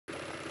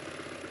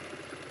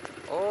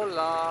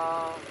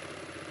Hola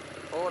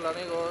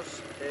amigos,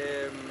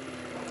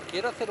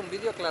 quiero hacer un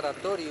vídeo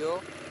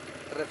aclaratorio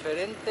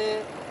referente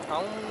a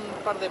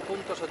un par de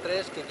puntos o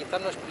tres que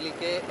quizás no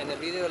expliqué en el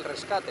vídeo del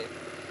rescate.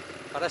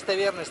 Para este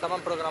viernes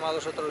estaban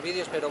programados otros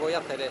vídeos, pero voy a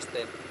hacer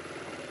este.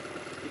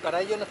 Y para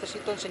ello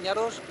necesito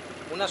enseñaros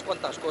unas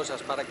cuantas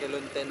cosas para que lo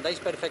entendáis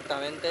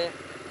perfectamente,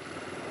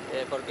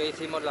 por qué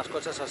hicimos las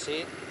cosas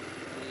así.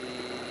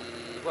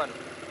 Y bueno,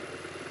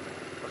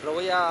 os lo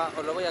voy a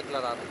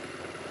aclarar.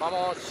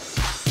 Vamos.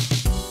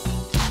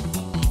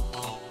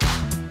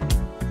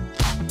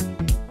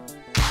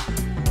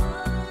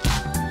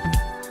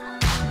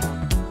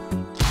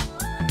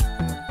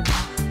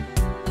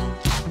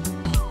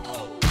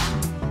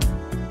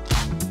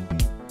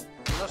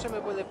 No se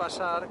me puede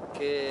pasar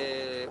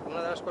que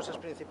una de las cosas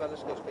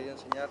principales que os quería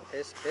enseñar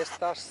es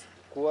estas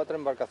 4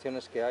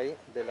 embarcaciones que hay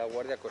de la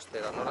Guardia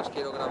Costera. No las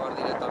quiero grabar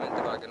directamente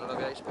para que no las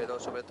veáis, pero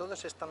sobre todo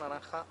es esta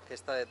naranja que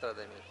está detrás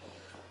de mí.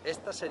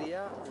 Esta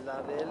sería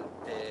la del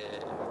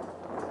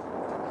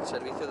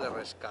servicio de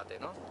rescate,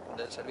 ¿no?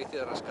 Del servicio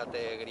de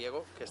rescate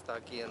griego que está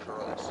aquí en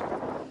Rhodes.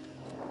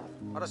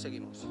 Ahora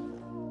seguimos.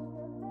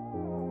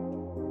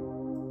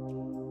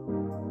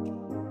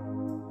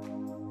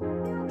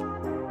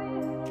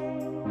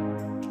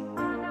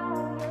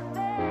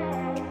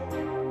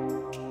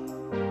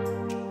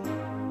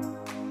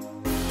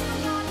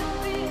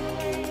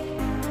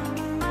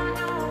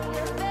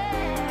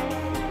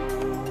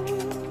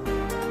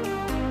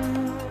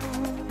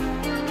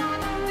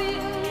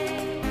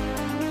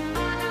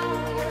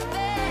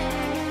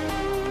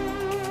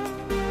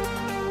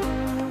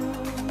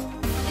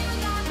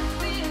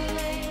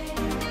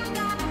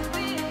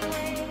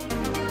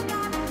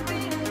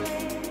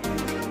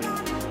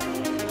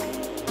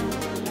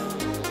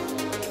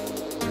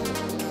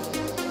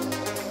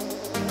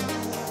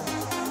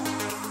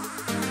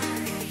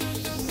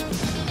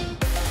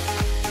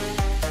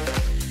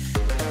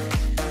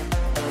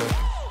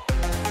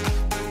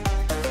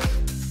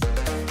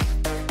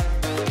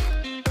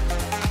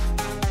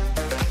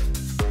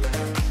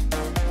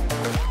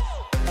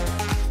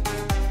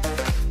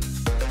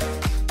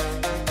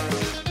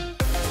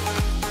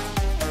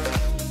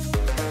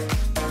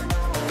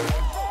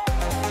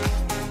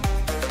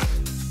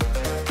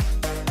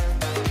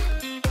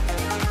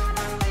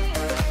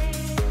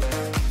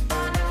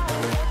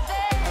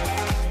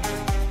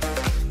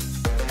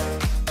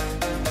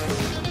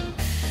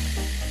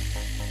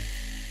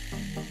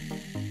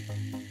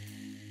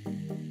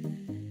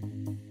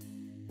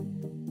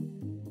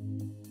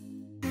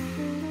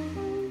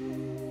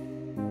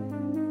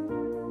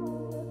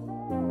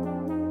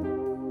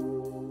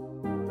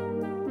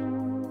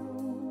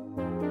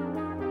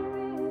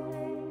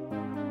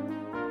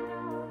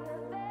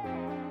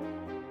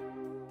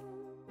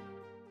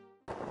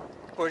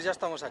 Pues ya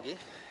estamos aquí.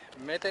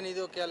 Me he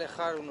tenido que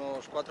alejar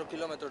unos 4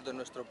 kilómetros de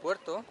nuestro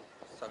puerto.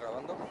 ¿Está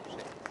grabando? Sí.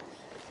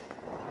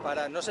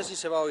 No sé si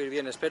se va a oír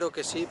bien, espero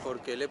que sí,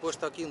 porque le he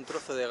puesto aquí un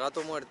trozo de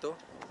gato muerto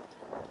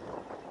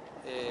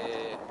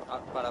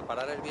para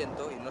parar el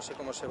viento y no sé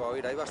cómo se va a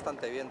oír. Hay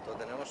bastante viento,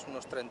 tenemos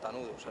unos 30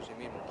 nudos así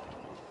mismo.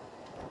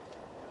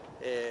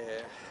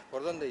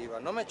 ¿Por dónde iba?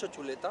 No me he hecho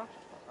chuleta,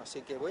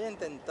 así que voy a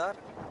intentar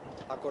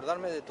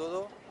acordarme de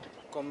todo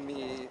con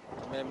mi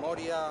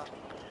memoria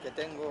que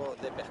tengo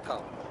de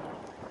pescado.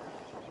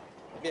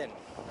 Bien,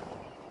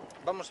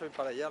 vamos a ir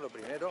para allá. Lo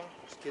primero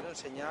os quiero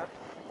enseñar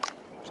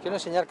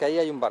que ahí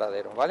hay un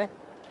varadero, ¿vale?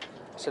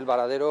 Es el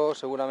varadero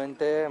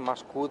seguramente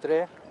más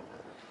cutre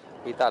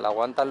y tal,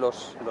 aguantan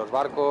los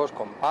barcos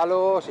con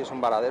palos y es un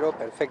varadero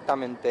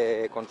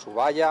perfectamente con su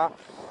valla.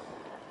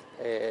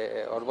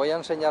 Os voy a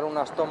enseñar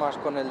unas tomas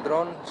con el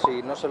dron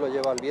si no se lo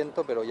lleva el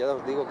viento, pero ya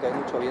os digo que hay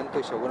mucho viento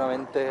y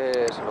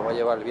seguramente se lo va a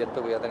llevar el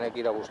viento, voy a tener que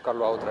ir a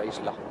buscarlo a otra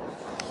isla.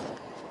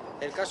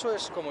 El caso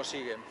es como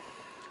sigue.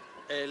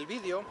 El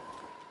vídeo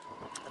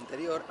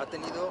anterior ha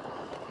tenido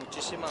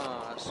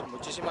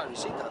muchísimas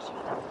visitas.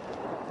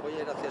 Voy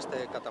a ir hacia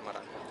este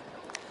catamarán.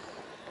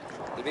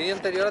 El vídeo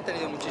anterior ha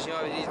tenido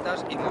muchísimas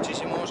visitas y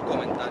muchísimos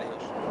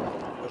comentarios,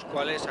 los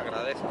cuales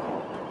agradezco.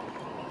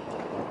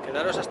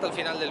 Quedaros hasta el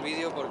final del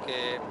vídeo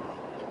porque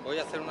voy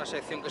a hacer una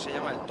sección que se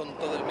llama el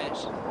tonto del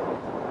mes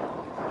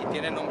y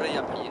tiene nombre y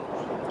apellidos.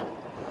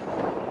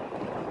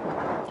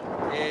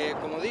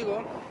 Como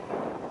digo,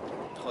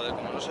 joder,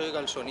 como no se oiga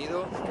el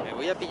sonido, me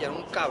voy a pillar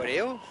un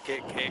cabreo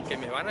que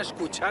me van a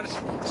escuchar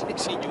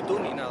sin YouTube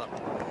ni nada.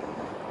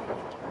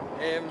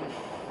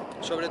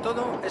 Sobre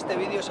todo, este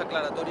vídeo es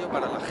aclaratorio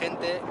para la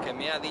gente que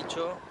me ha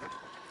dicho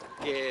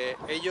que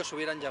ellos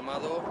hubieran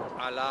llamado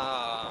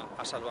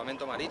a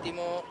Salvamento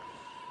Marítimo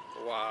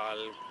o a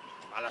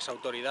las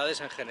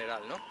autoridades en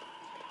general, ¿no?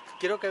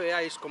 Quiero que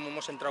veáis cómo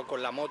hemos entrado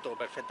con la moto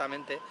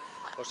perfectamente.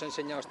 Os he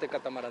enseñado este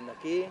catamarán de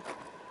aquí,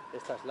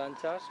 estas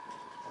lanchas.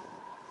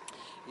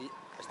 Y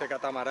este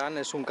catamarán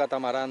es un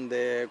catamarán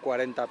de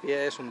 40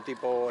 pies, un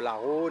tipo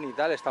lagún y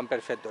tal, está en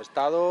perfecto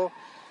estado,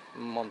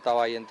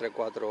 montado ahí entre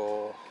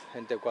cuatro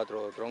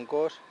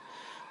troncos,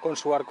 con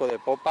su arco de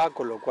popa,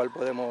 con lo cual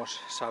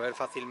podemos saber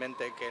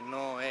fácilmente que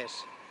no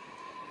es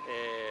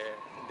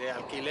de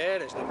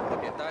alquiler, es de un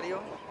propietario.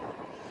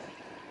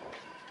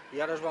 Y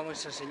ahora os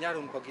vamos a enseñar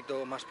un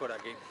poquito más por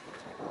aquí.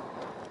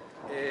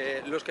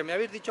 Los que me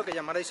habéis dicho que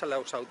llamarais a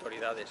las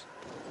autoridades.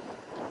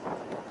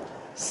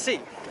 Sí,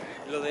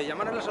 lo de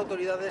llamar a las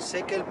autoridades,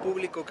 sé que el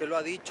público que lo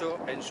ha dicho,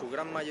 en su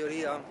gran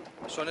mayoría,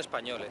 son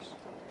españoles.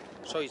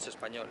 Sois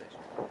españoles.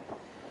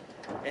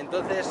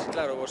 Entonces,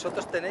 claro,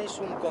 vosotros tenéis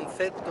un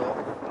concepto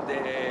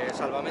de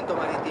salvamento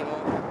marítimo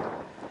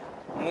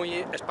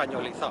muy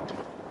españolizado.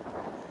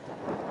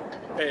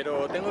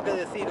 Pero tengo que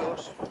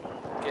deciros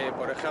que,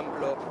 por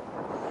ejemplo,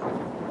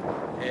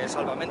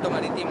 salvamento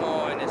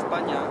marítimo en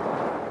España,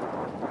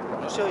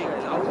 no se oiga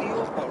el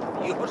audio,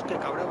 por Dios, qué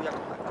cabreo voy a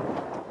coger.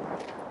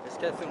 Es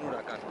que hace un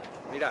huracán.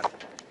 Mirad,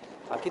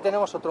 aquí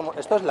tenemos otro,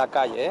 esto es la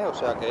calle, o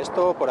sea que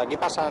esto, por aquí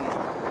pasan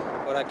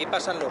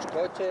los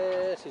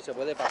coches y se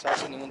puede pasar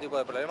sin ningún tipo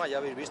de problema. Ya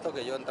habéis visto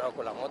que yo he entrado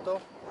con la moto,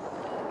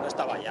 no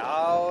está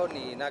vallado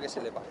ni nada que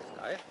se le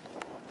parezca,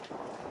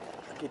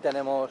 Aquí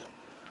tenemos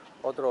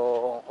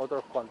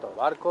otros cuantos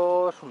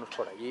barcos, unos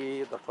por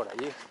allí, otros por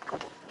allí,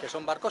 que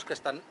son barcos que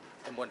están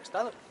en buen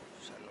estado,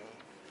 o sea, no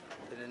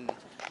tienen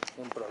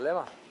ningún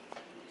problema.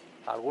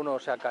 Alguno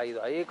se ha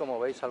caído ahí, como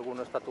veis,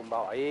 alguno está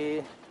tumbado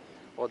ahí,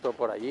 otro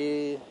por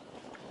allí,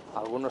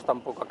 alguno está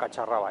un poco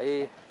acacharrado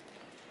ahí.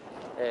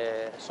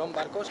 Son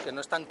barcos que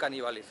no están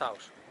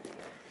canibalizados.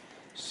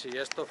 Si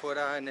esto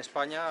fuera en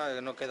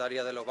España, no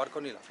quedaría de los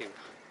barcos ni la fibra.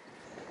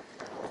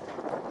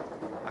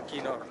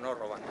 Aquí no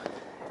roban.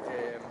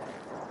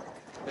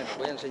 Bueno,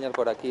 voy a enseñar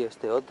por aquí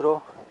este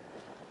otro.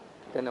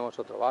 Tenemos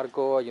otro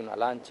barco, hay una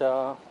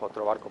lancha,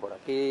 otro barco por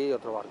aquí,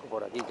 otro barco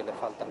por aquí que le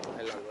falta el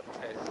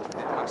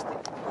mástil.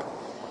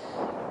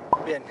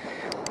 Bien,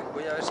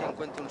 voy a ver si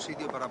encuentro un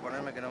sitio para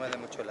ponerme que no me dé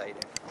mucho el aire.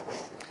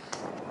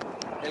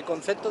 El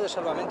concepto de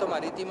salvamento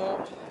marítimo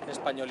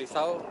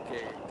españolizado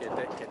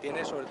que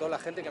tiene sobre todo la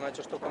gente que me ha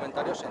hecho estos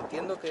comentarios,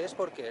 entiendo que es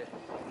porque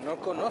no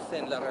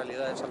conocen la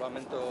realidad del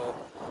salvamento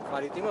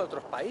marítimo de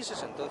otros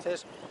países.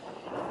 Entonces,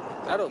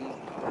 claro,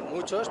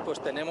 muchos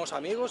pues tenemos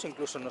amigos,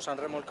 incluso nos han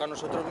remolcado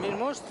nosotros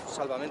mismos.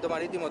 Salvamento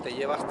marítimo te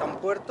lleva hasta un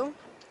puerto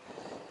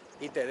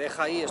y te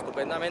deja ahí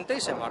estupendamente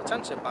y se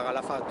marchan, se paga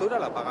la factura,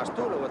 la pagas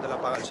tú, luego te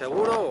la paga el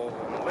seguro o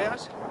como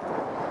veas,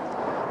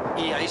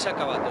 y ahí se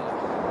acaba todo.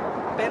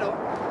 Pero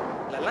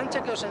la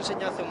lancha que os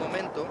enseñé hace un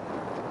momento,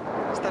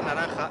 esta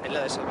naranja, es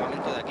la de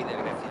salvamento de aquí de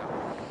Grecia.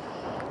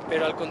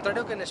 Pero al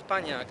contrario que en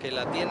España, que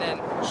la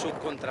tienen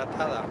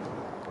subcontratada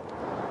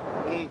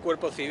un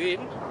cuerpo civil,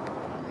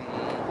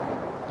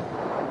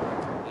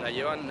 la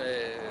llevan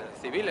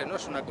civiles, ¿no?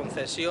 Es una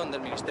concesión del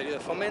Ministerio de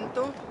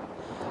Fomento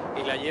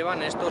y la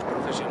llevan estos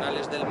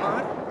profesionales del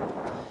mar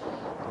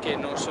que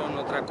no son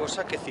otra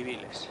cosa que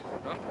civiles,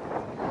 ¿no?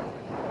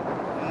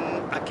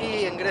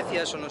 Aquí en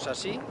Grecia eso no es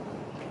así.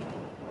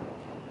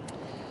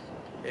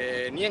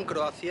 Ni en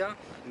Croacia,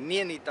 ni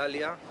en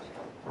Italia,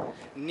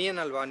 ni en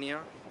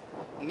Albania,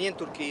 ni en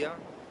Turquía,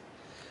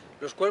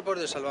 los cuerpos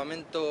de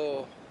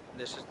salvamento,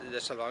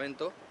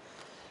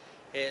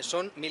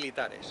 son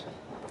militares.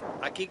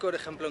 Aquí, por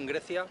ejemplo, en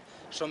Grecia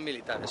son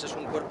militares, es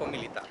un cuerpo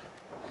militar.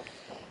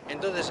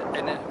 Entonces,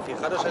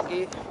 fijaros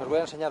aquí, os voy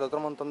a enseñar otro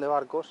montón de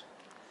barcos.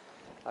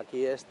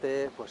 Aquí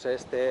pues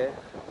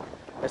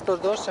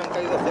estos dos se han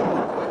caído hace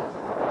poco,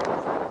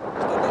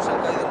 Estos dos se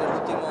han caído en el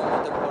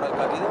último temporal que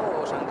ha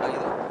habido o se han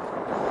caído.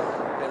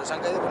 Pero se han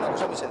caído por una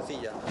cosa muy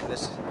sencilla.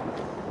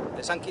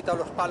 Les han quitado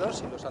los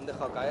palos y los han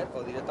dejado caer,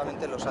 o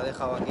directamente los han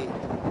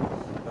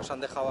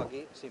dejado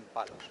aquí sin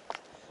palos.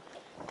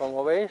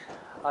 Como veis,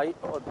 hay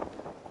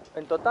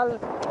en total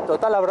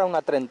habrá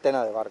una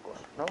treintena de barcos,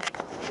 ¿no?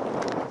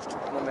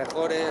 Unos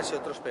mejores y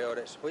otros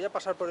peores. Voy a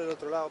pasar por el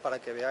otro lado para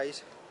que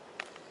veáis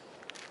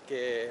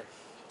que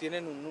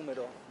tienen un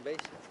número, ¿veis?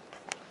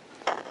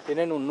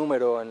 Tienen un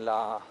número en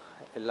la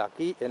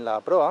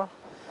proa,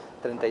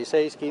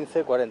 36,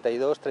 15,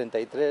 42,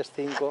 33,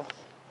 5,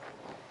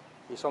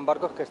 y son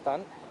barcos que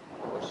están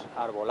pues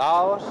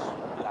arbolados,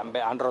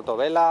 han roto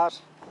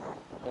velas,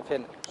 en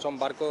fin, son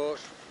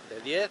barcos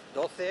de 10,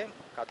 12,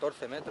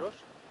 14 metros.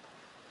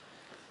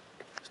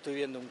 Estoy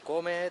viendo un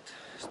Comet,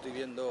 estoy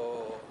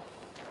viendo,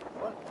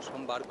 bueno,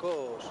 son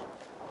barcos,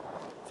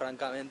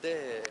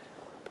 francamente,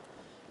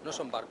 no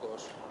son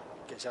barcos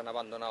que se han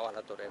abandonado a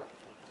la torera.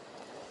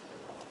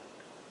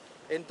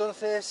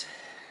 Entonces,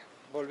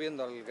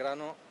 volviendo al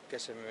grano, que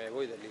se me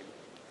voy del hilo.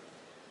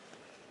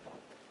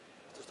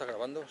 ¿Esto está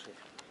grabando? Sí.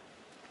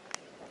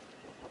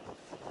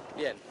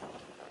 Bien,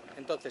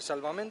 entonces,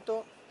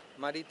 salvamento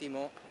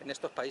marítimo en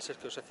estos países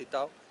que os he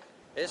citado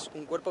es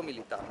un cuerpo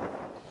militar.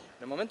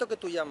 En el momento que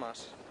tú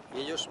llamas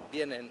y ellos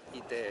vienen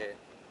y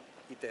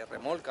te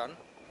remolcan,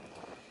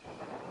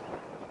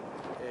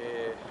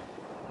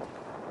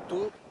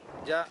 tú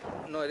ya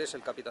no eres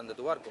el capitán de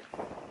tu barco.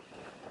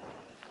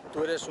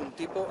 Tú eres un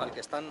tipo al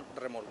que están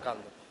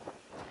remolcando.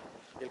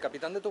 Y el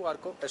capitán de tu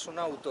barco es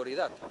una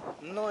autoridad.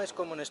 No es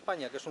como en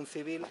España, que es un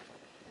civil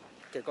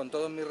que, con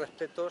todos mis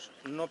respetos,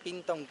 no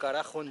pinta un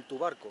carajo en tu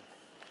barco.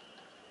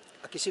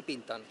 Aquí sí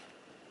pintan,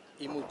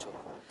 y mucho.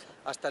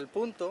 Hasta el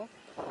punto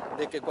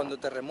de que cuando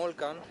te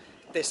remolcan,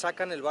 te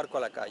sacan el barco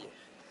a la calle.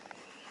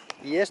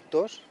 Y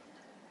estos,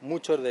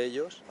 muchos de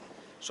ellos,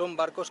 son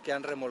barcos que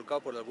han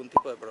remolcado por algún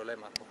tipo de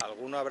problema.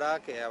 Alguno habrá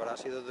que habrá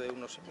sido de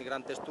unos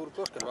inmigrantes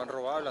turcos que lo han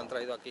robado y lo han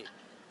traído aquí.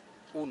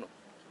 1,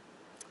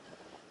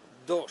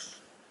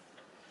 2,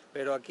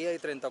 pero aquí hay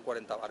 30 o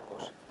 40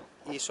 barcos.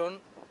 Y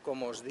son,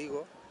 como os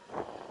digo,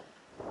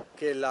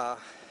 que la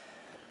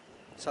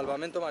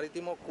Salvamento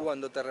Marítimo,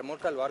 cuando te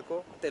remolca el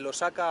barco, te lo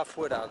saca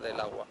afuera del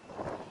agua.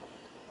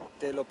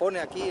 Te lo pone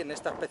aquí, en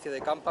esta especie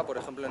de campa, por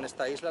ejemplo en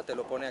esta isla, te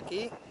lo pone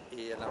aquí,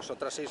 y en las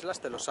otras islas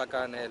te lo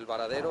saca en el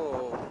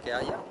varadero que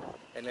haya,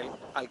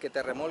 al que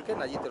te remolquen,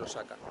 allí te lo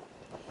sacan.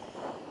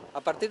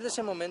 A partir de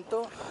ese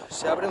momento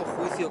se abre un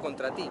juicio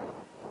contra ti.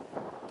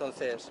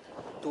 Entonces,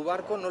 tu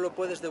barco no lo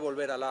puedes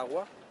devolver al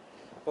agua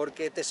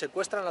porque te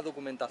secuestran la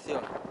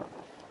documentación.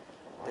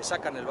 Te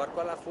sacan el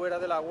barco afuera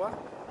del agua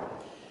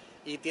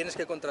y tienes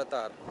que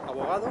contratar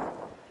abogado,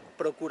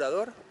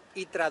 procurador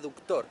y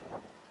traductor.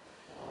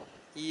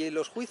 Y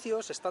los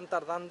juicios están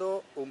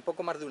tardando un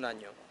poco más de un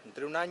año,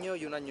 entre un año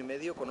y un año y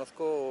medio.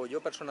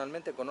 Yo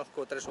personalmente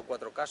conozco 3 o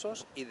 4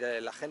 casos, y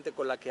de la gente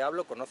con la que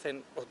hablo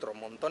conocen otros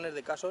montones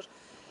de casos,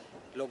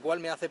 lo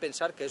cual me hace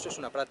pensar que eso es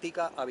una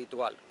práctica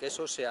habitual, que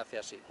eso se hace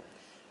así.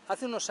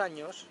 Hace unos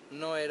años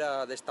no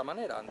era de esta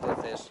manera.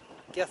 Entonces,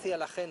 ¿qué hacía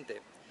la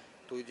gente?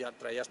 Tú ya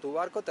traías tu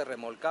barco, te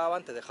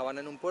remolcaban, te dejaban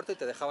en un puerto y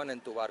te dejaban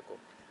en tu barco.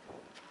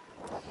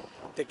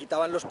 Te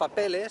quitaban los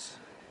papeles.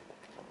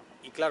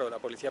 Y claro, la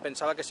policía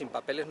pensaba que sin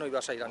papeles no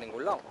ibas a ir a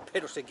ningún lado,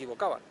 pero se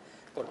equivocaban,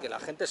 porque la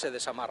gente se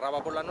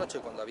desamarraba por la noche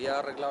cuando había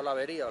arreglado la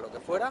avería o lo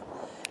que fuera,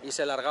 y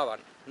se largaban.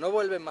 No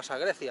vuelven más a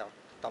Grecia,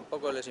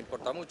 tampoco les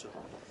importa mucho.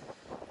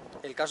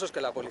 El caso es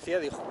que la policía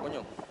dijo,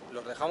 coño,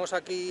 los dejamos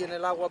aquí en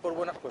el agua por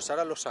buena, pues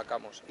ahora los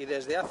sacamos. Y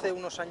desde hace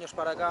unos años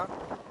para acá,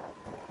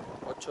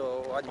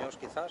 8 años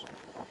quizás,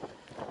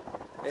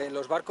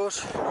 los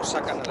barcos los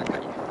sacan a la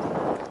calle.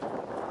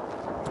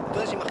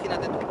 Entonces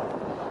imagínate tú,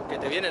 que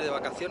te vienes de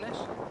vacaciones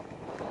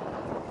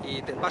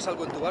y te pasa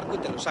algo en tu barco y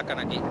te lo sacan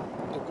aquí.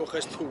 Tú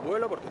coges tu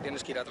vuelo porque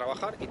tienes que ir a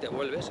trabajar y te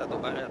vuelves a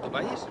tu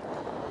país,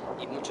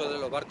 y muchos de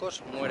los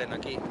barcos mueren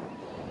aquí.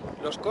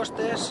 Los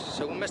costes,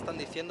 según me están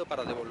diciendo,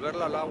 para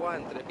devolverlo al agua,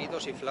 entre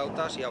pitos y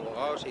flautas y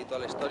abogados y toda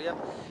la historia,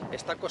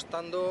 está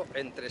costando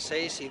entre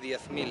 6 y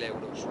 10.000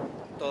 euros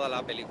toda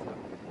la película.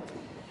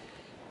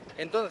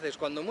 Entonces,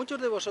 cuando muchos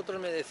de vosotros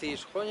me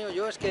decís, coño,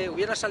 yo es que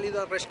hubiera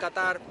salido a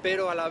rescatar,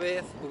 pero a la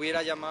vez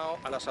hubiera llamado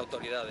a las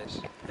autoridades.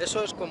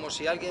 Eso es como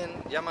si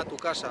alguien llama a tu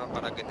casa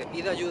para que te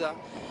pida ayuda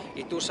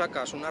y tú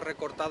sacas una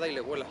recortada y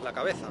le vuelas la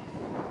cabeza.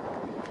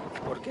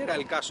 Porque era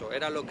el caso,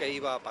 era lo que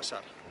iba a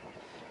pasar.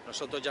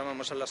 Nosotros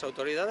llamamos a las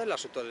autoridades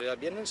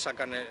vienen,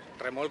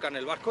 remolcan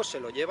el barco, se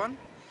lo llevan,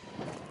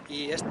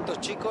 y estos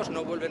chicos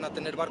no vuelven a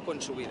tener barco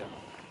en su vida.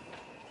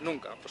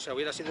 Nunca, o sea,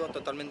 hubiera sido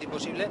totalmente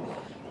imposible,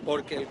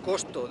 porque el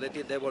costo de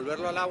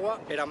devolverlo al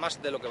agua era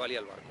más de lo que valía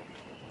el barco.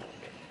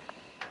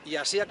 Y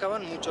así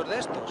acaban muchos de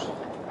estos.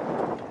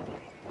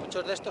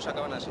 Muchos de estos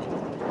acaban así,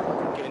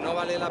 que no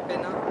vale la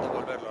pena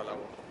devolverlo al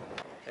agua.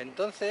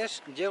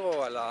 Entonces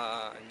llego a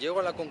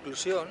la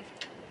conclusión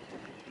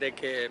de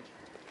que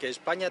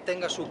España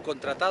tenga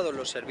subcontratados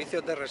los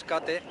servicios de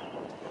rescate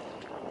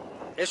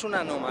es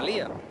una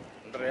anomalía.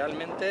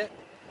 Realmente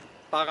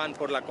pagan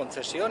por la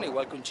concesión,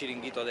 igual que un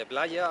chiringuito de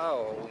playa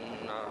o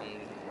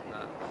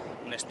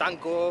un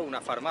estanco,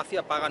 una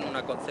farmacia, pagan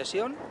una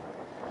concesión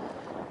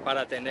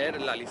para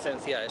tener la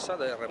licencia esa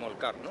de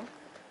remolcar, ¿no?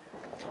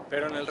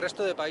 Pero en el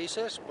resto de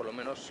países, por lo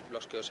menos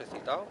los que os he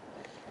citado,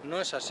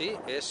 no es así,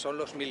 son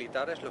los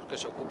militares los que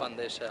se ocupan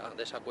de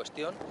esa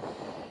cuestión.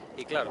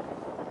 Y claro,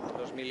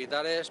 los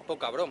militares,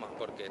 poca broma,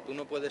 porque tú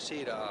no puedes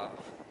ir a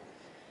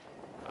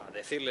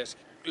decirles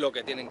lo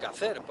que tienen que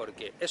hacer,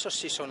 porque esos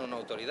sí son una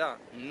autoridad,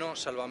 no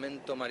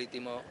Salvamento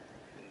Marítimo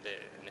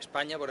en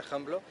España, por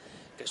ejemplo,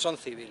 que son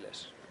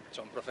civiles,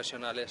 son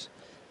profesionales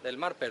del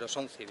mar, pero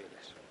son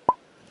civiles.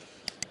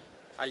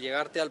 Al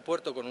llegarte al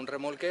puerto con un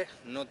remolque,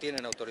 no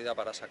tienen autoridad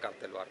para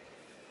sacarte el barco,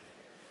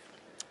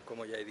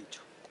 como ya he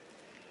dicho.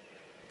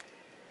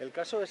 El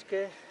caso es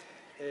que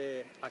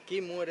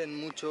aquí mueren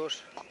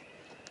muchos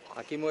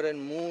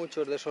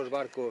de esos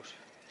barcos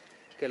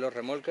que los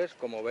remolques,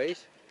 como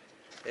veis,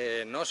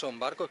 no son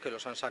barcos que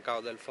los han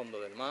sacado del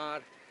fondo del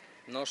mar,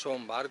 no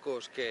son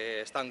barcos que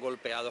están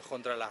golpeados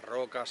contra las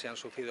rocas y han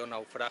sufrido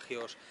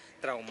naufragios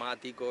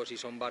traumáticos, y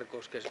son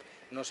barcos que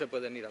no se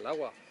pueden ir al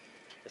agua.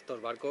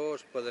 Estos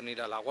barcos pueden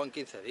ir al agua en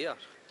 15 días.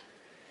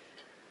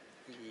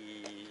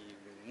 Y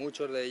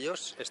muchos de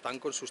ellos están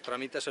con sus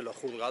trámites en los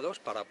juzgados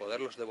para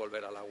poderlos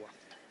devolver al agua.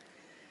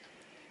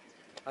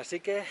 Así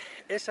que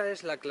esa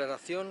es la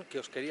aclaración que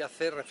os quería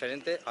hacer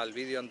referente al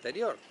vídeo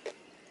anterior,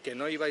 que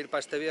no iba a ir para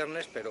este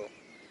viernes, pero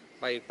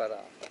va a ir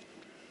para...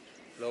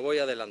 lo voy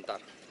a adelantar.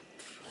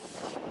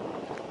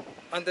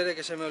 Antes de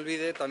que se me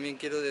olvide, también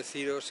quiero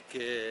deciros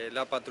que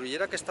la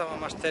patrullera que estaba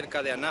más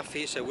cerca de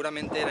Anafi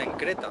seguramente era en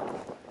Creta.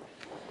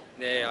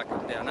 De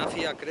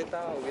Anafi a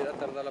Creta hubiera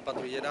tardado la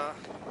patrullera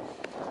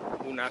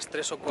unas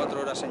 3 o 4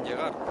 horas en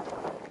llegar.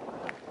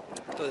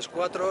 Entonces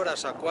 4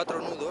 horas a 4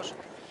 nudos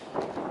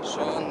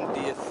Son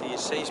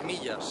 16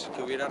 millas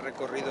que hubiera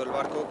recorrido el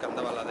barco que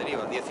andaba a la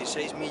deriva.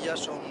 16 millas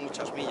son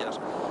muchas millas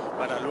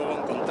para luego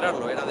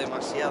encontrarlo, era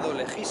demasiado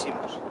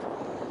lejísimos.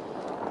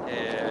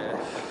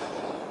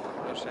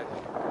 No sé,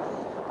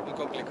 muy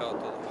complicado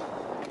todo.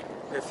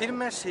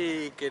 Decidme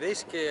si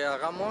queréis que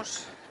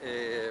hagamos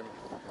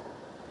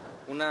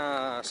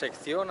una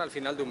sección al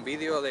final de un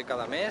vídeo de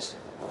cada mes,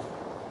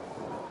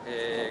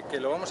 que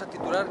lo vamos a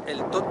titular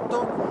El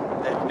tonto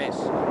del mes.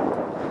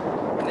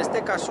 En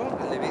este caso,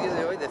 el de vídeo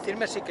de hoy,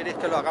 decidme si queréis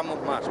que lo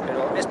hagamos más,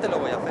 pero este lo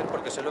voy a hacer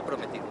porque se lo he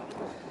prometido.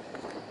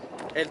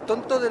 El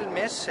tonto del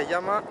mes se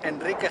llama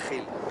Enrique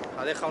Gil.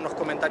 Ha dejado unos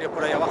comentarios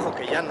por ahí abajo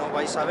que ya no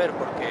vais a ver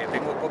porque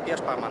tengo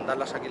copias para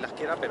mandarlas a quien las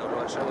quiera, pero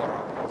los he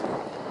borrado.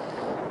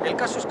 El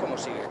caso es como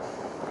sigue.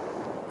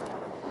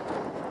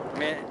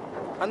 Me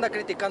anda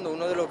criticando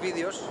uno de los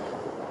vídeos,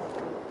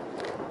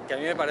 que a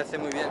mí me parece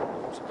muy bien,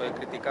 se puede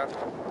criticar.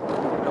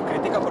 Lo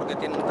critica porque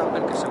tiene un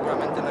tupper que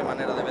seguramente no hay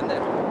manera de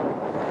vender.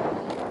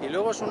 Y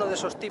luego es uno de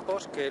esos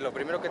tipos que lo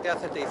primero que te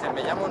hace te dice: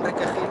 me llamo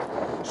Enrique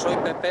Gil, soy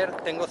pepper,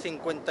 tengo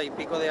 50 y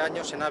pico de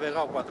años, he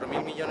navegado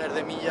 4.000 millones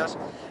de millas,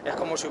 es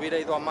como si hubiera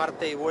ido a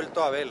Marte y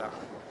vuelto a vela.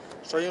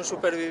 Soy un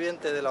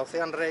superviviente de la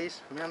Ocean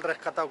Race, me han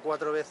rescatado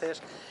 4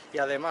 veces y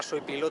además soy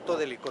piloto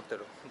de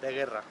helicóptero, de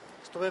guerra.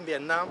 Estuve en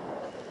Vietnam.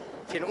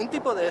 En fin, un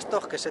tipo de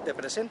estos que se te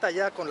presenta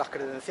ya con las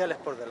credenciales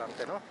por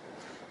delante, ¿no?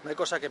 No hay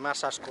cosa que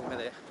más asco me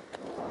dé.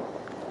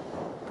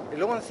 Y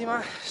luego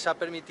encima se ha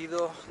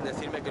permitido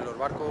decirme que los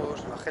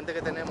barcos, la gente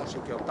que tenemos y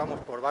que optamos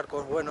por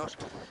barcos buenos,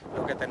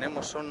 lo que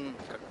tenemos son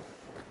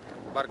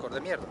barcos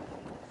de mierda.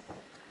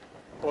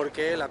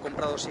 Porque él ha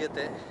comprado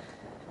 7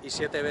 y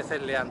 7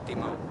 veces le han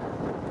timado.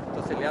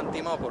 Entonces le han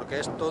timado porque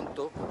es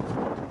tonto,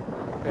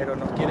 pero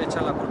nos quiere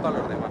echar la culpa a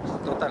los demás.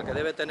 Total, que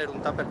debe tener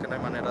un tupper que no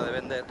hay manera de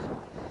vender.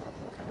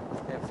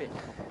 En fin,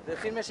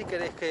 decidme si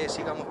queréis que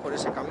sigamos por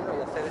ese camino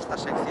y hacer esta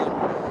sección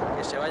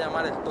que se va a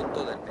llamar El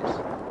tonto del mes.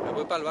 Me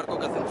voy para el barco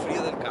que hace un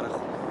frío del carajo.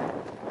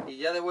 Y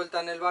ya de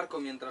vuelta en el barco,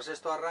 mientras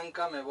esto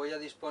arranca, me voy a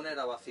disponer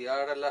a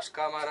vaciar las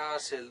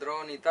cámaras, el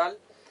dron y tal.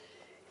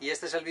 Y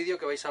este es el vídeo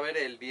que vais a ver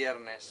el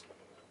viernes.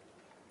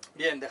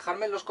 Bien,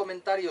 dejadme en los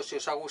comentarios si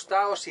os ha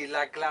gustado, si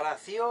la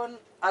aclaración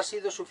ha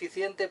sido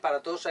suficiente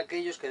para todos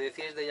aquellos que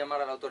decíais de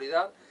llamar a la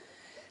autoridad,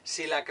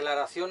 si la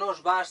aclaración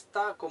os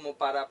basta como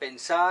para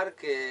pensar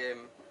que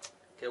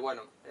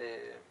bueno,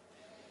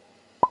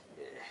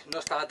 no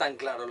estaba tan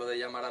claro lo de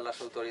llamar a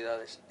las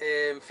autoridades.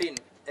 En fin,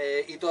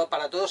 y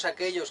para todos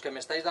aquellos que me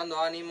estáis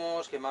dando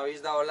ánimos, que me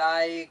habéis dado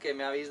like, que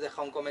me habéis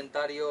dejado un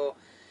comentario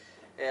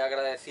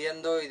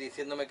agradeciendo y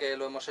diciéndome que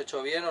lo hemos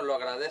hecho bien, os lo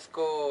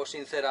agradezco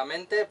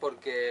sinceramente,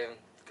 porque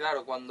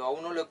claro, cuando a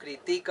uno lo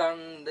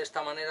critican de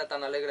esta manera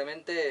tan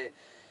alegremente,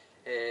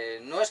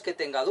 no es que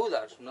tenga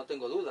dudas, no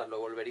tengo dudas, lo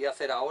volvería a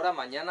hacer ahora,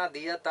 mañana,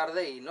 día,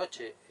 tarde y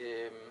noche.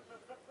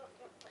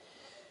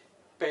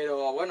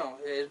 Pero bueno,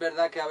 es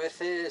verdad que a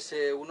veces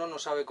uno no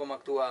sabe cómo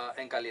actúa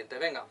en caliente.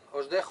 Venga,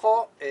 os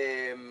dejo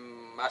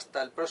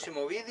hasta el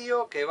próximo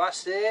vídeo, que va a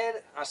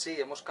ser así.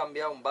 Hemos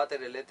cambiado un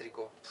váter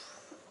eléctrico.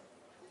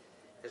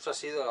 Eso ha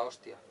sido la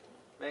hostia.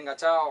 Venga,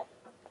 chao.